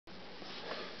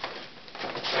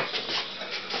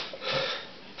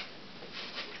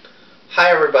Hi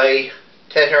everybody,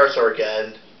 Ted Harris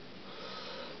again.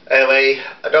 Anyway,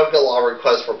 I don't get a lot of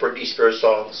requests for Britney Spears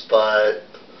songs, but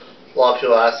a lot of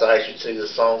people ask that I should sing the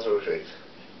songs with me.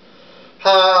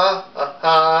 Ha ha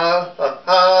ha ha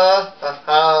ha ha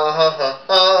ha ha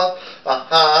ha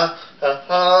ha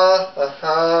ha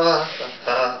ha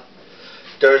ha.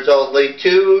 There's only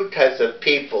two types of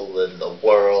people in the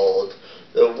world: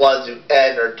 the ones who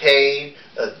entertain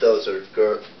and those who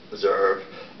observe.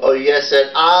 Oh yes,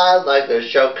 and I like a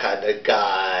show kind of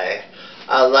guy.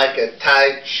 I like a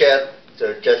tight ship,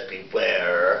 so just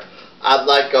beware. I'm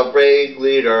like a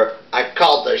ringleader, I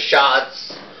call the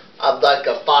shots. I'm like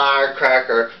a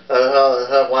firecracker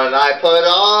when I put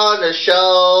on a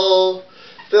show.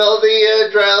 Feel the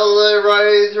adrenaline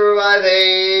running through my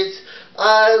veins.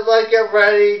 I like it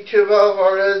ready to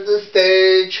perform on the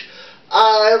stage.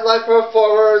 I like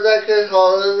performers that can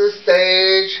hold on the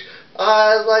stage.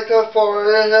 I like a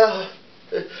performer.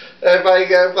 Everybody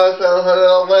get a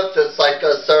little whip just like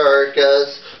a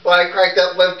circus. When I crack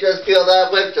that whip, just feel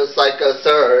that whip just like a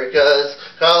circus.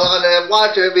 Come on and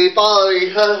watch it be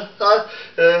following.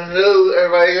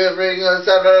 Everybody can bring us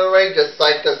out of the ring just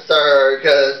like a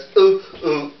circus. Ooh,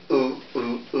 ooh, ooh,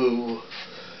 ooh, ooh.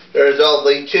 There's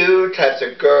only two types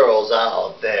of girls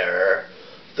out there: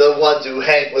 the ones who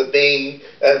hang with me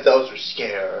and those who are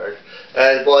scared.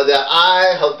 And boy, that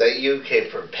I hope that you came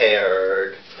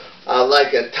prepared.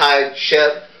 Like a tight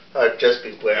ship, just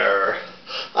beware.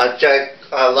 I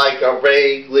like a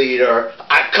ringleader,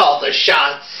 I call the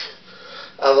shots.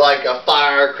 I like a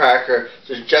firecracker,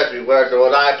 so just beware. So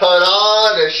when I put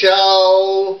on a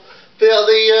show, feel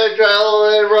the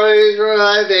adrenaline running through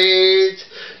my veins.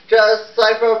 Just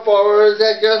like performers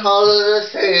that can hold on the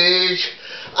stage.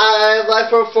 I like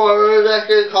performers that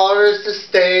can hold the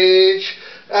stage.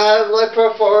 I like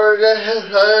performers that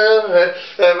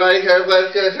everybody can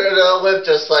whip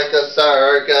just like a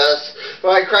circus.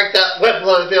 When I crack that whip,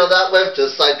 let me feel that whip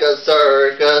just like a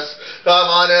circus. Come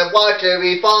on and watch it,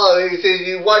 be following,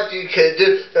 see what you can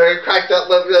do. Crack that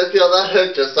whip, and feel that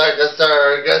whip just like a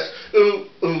circus. Ooh,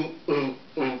 ooh, ooh,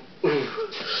 ooh, ooh.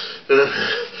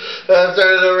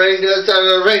 Inside the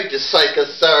ring, just like a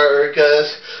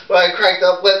circus. When I crack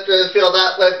that whip, just feel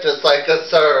that whip just like a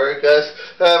circus.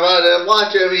 Run and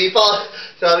watch it be fall.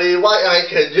 Tell me what I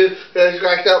can do. Just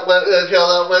crack that whip and feel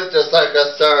that whip just like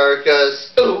a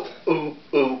circus. Ooh, ooh,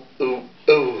 ooh, ooh,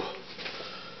 ooh.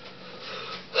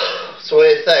 So what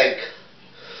do you think?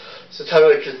 So tell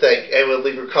me what you think. Anyway,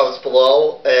 leave your comments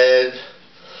below. And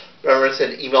remember to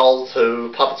send email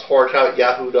to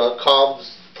popsupporter@yahoo.com.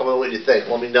 Just tell me what you think.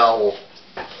 Let me know.